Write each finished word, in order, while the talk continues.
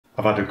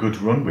I've had a good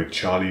run with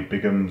Charlie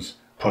Bigham's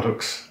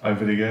products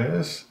over the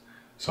years,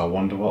 so I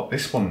wonder what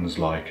this one's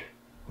like.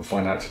 We'll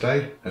find out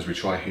today as we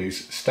try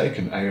his steak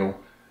and ale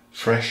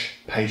fresh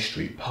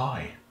pastry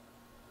pie.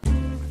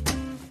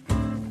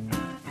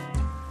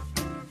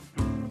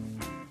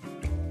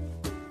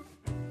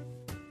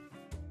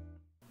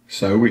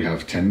 So we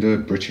have tender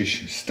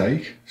British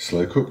steak,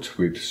 slow cooked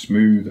with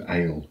smooth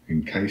ale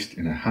encased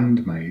in a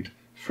handmade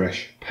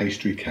fresh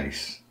pastry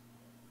case.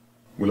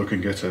 We're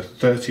looking at a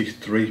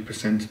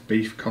 33%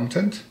 beef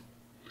content,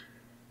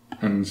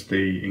 and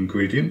the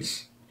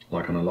ingredients,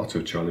 like on a lot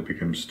of Charlie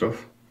Bigham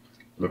stuff,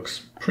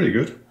 looks pretty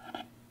good.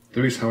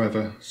 There is,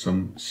 however,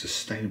 some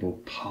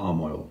sustainable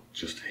palm oil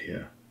just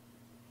here.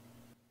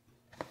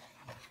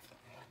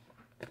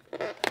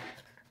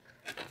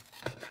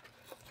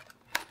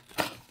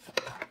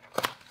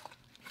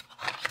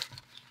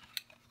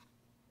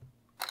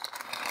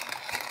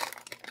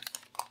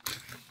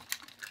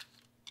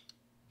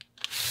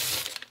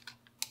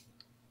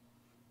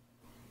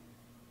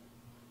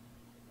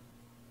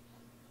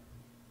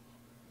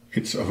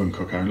 It's oven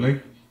cook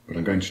only, but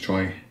I'm going to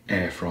try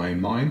air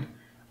frying mine,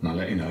 and I'll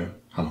let you know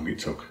how long it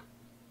took.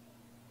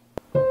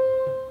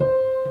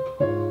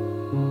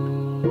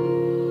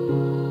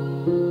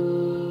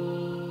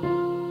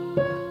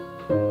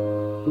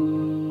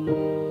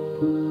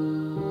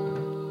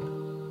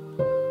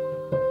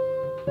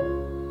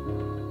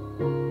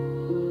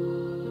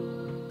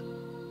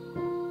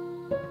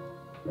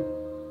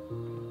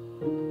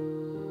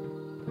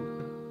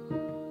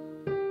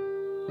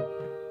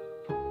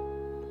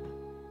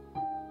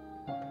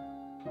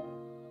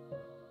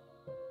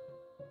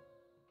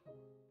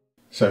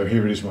 So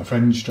here it is, my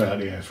friends, straight out of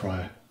the air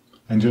fryer.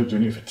 I ended up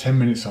doing it for 10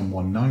 minutes on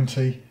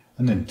 190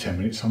 and then 10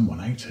 minutes on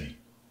 180.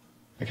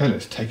 Okay,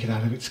 let's take it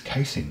out of its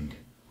casing.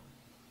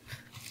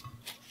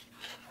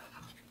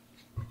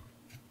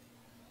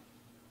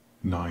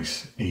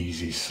 Nice,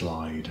 easy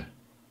slide.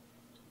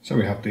 So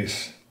we have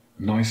this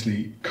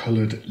nicely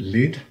coloured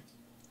lid.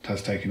 It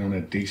has taken on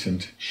a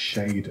decent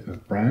shade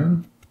of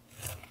brown.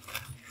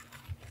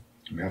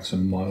 We have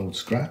some mild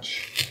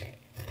scratch.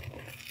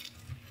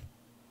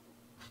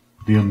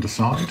 The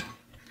underside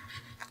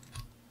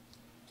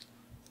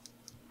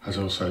has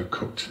also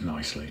cooked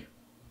nicely.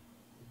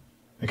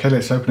 Okay,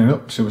 let's open it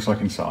up, see what's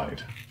like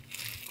inside.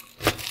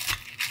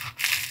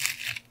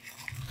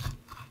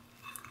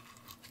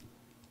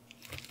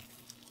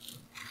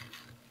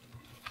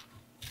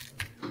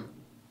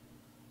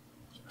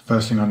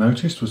 First thing I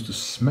noticed was the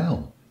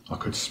smell. I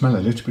could smell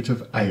a little bit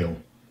of ale,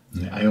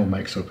 and the ale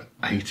makes up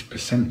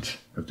 8%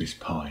 of this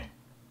pie.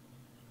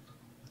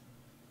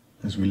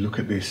 As we look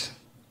at this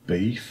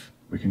beef,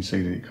 we can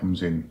see that it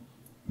comes in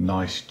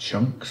nice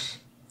chunks,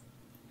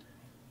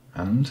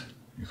 and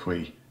if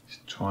we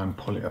try and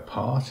pull it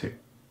apart, it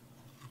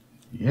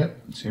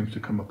seems to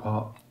come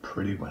apart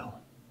pretty well.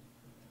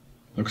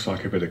 Looks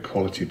like a bit of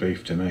quality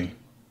beef to me.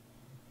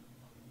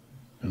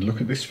 And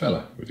look at this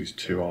fella with his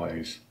two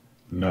eyes,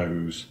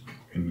 nose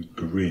and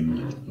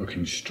grin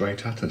looking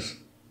straight at us.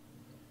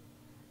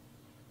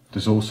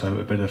 There's also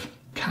a bit of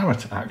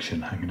carrot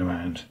action hanging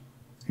around,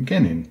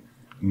 again in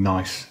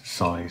nice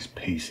size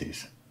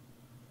pieces,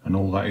 and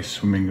all that is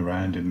swimming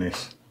around in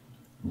this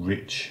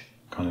rich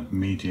kind of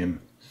medium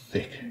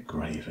thick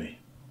gravy.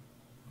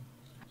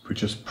 If we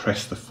just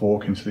press the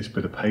fork into this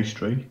bit of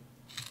pastry,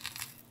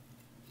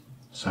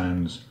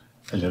 sounds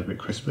a little bit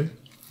crispy.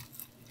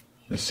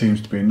 There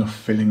seems to be enough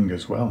filling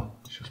as well.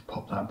 Let's just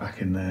pop that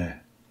back in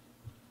there.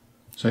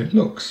 So it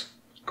looks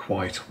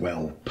quite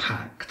well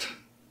packed.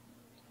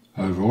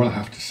 Overall, I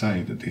have to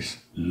say that this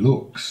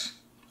looks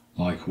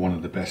like one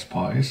of the best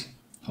pies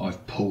that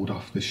I've pulled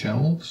off the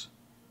shelves.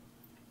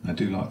 I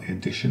do like the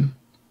addition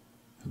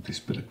of this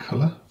bit of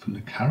colour from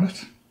the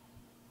carrot.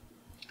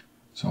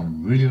 So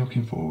I'm really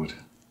looking forward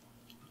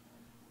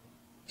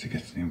to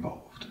getting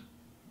involved.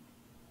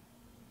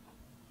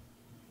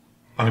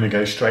 I'm going to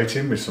go straight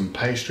in with some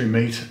pastry,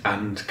 meat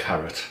and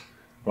carrot.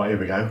 Right, here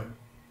we go.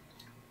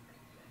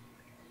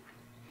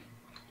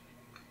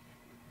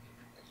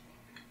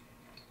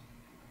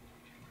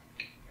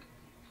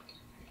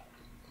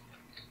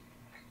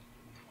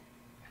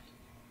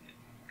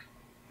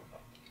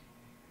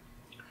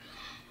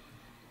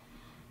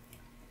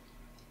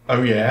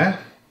 Oh yeah,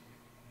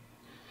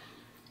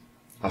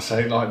 I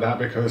say it like that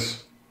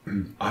because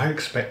I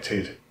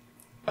expected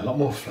a lot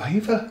more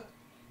flavour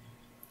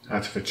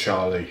out of a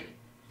Charlie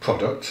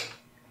product.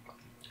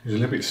 It was a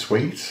little bit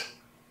sweet,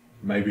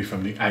 maybe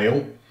from the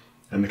ale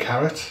and the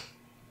carrot.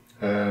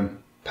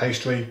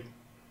 Pastry,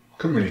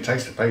 couldn't really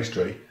taste the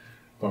pastry,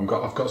 but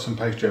I've got some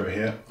pastry over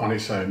here on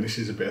its own. This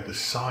is a bit of the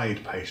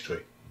side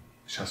pastry,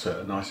 which has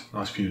a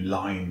nice few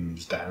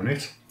lines down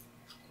it.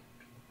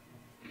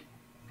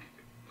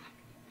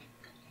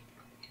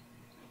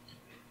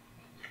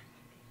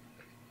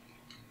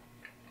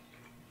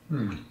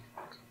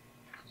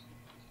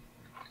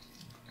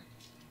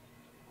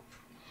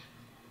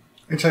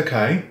 It's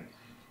okay.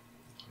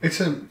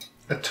 It's a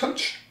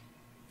touch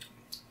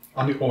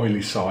on the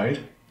oily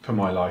side for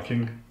my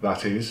liking,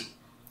 that is.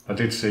 I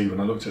did see when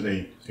I looked at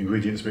the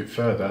ingredients a bit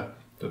further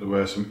that there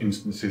were some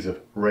instances of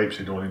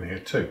rapeseed oil in here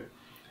too.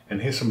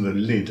 And here's some of the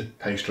lid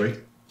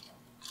pastry.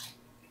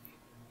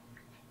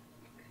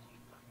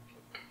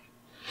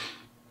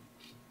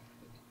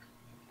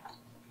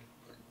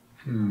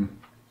 It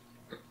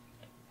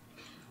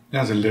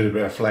has a little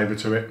bit of flavour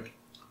to it.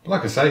 But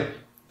like I say,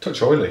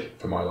 touch oily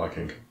for my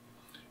liking.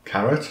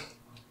 Carrot.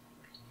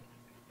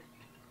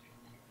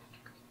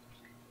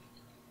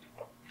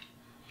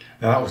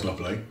 Now that was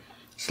lovely.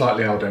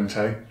 Slightly al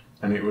dente,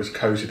 and it was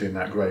coated in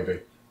that gravy.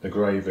 The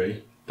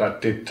gravy,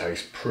 that did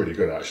taste pretty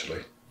good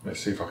actually.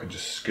 Let's see if I can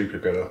just scoop a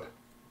bit up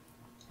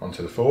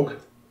onto the fork.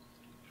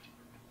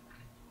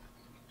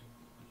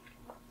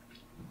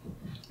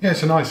 Yeah,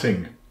 it's a nice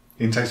thing.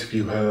 You can taste a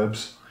few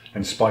herbs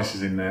and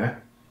spices in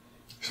there.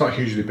 It's not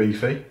hugely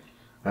beefy.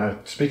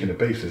 Speaking of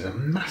beef, there's a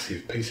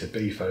massive piece of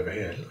beef over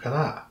here. Look at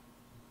that.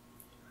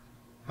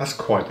 That's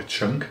quite a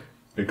chunk.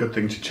 Be a good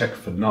thing to check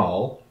for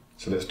gnarl.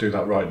 So let's do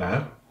that right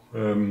now.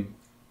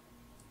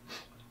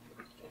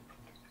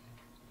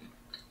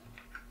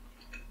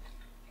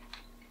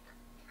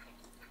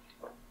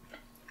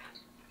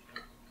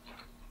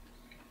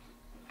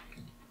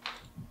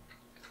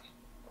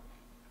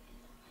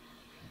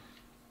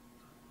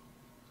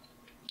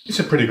 It's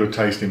a pretty good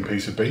tasting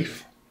piece of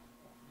beef.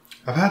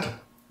 I've had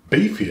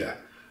beefier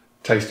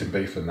tasting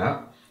beef than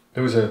that.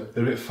 There was a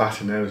little bit of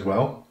fat in there as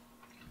well.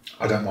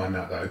 I don't mind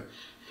that though.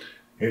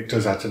 It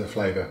does add to the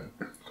flavour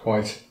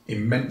quite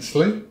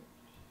immensely. I'm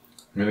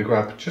going to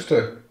grab just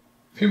a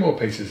few more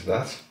pieces of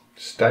that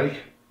steak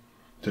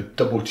to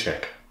double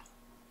check.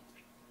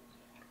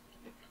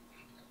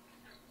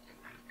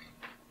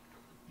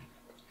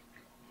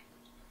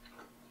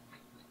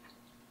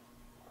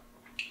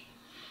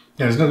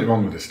 Yeah, there's nothing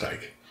wrong with the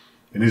steak.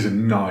 It is a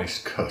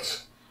nice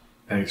cut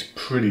and it's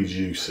pretty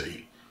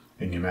juicy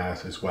in your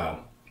mouth as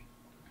well.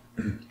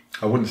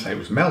 I wouldn't say it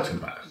was melt in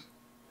the mouth,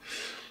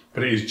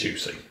 but it is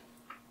juicy.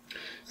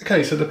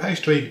 Okay, so the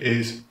pastry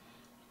is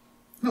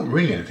not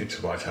really anything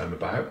to write home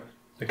about.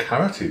 The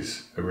carrot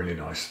is a really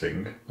nice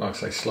thing, like I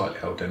say, slightly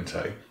al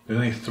dente. There's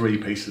only 3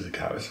 pieces of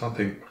carrots. I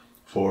think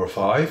 4 or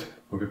 5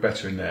 would be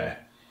better in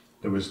there.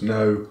 There was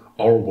no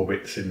horrible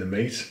bits in the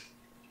meat.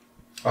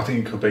 I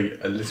think it could be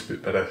a little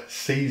bit better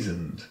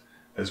seasoned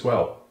as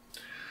well.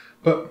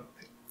 But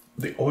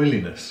the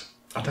oiliness,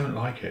 I don't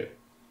like it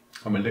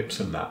on my lips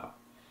and that.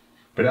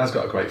 But it has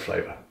got a great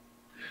flavour.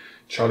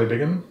 Charlie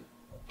Bigham,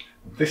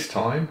 this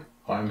time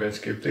I'm going to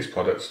give this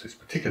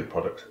particular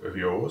product of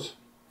yours,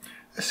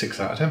 a 6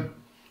 out of 10.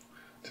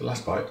 It's the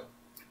last bite.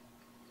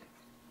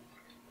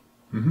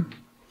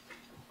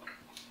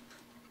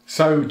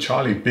 So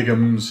Charlie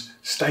Bigham's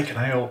steak and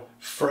ale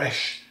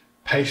fresh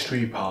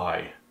pastry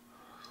pie.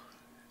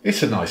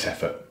 It's a nice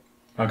effort,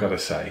 I gotta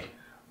say,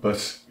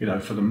 but you know,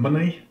 for the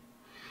money,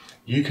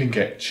 you can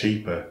get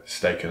cheaper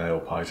steak and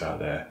ale pies out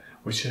there,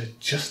 which are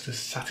just as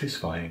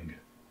satisfying.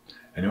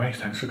 Anyway,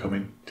 thanks for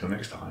coming. Till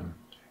next time,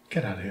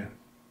 get out of here.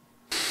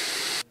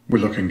 We're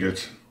looking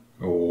good.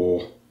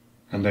 Oh,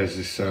 and there's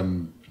this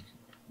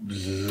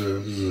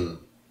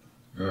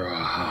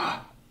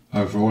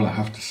overall, I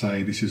have to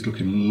say, this is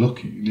looking.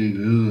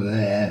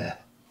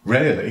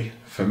 Rarely,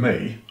 for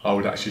me, I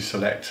would actually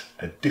select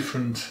a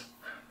different.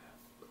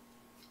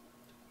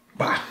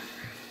 Bah.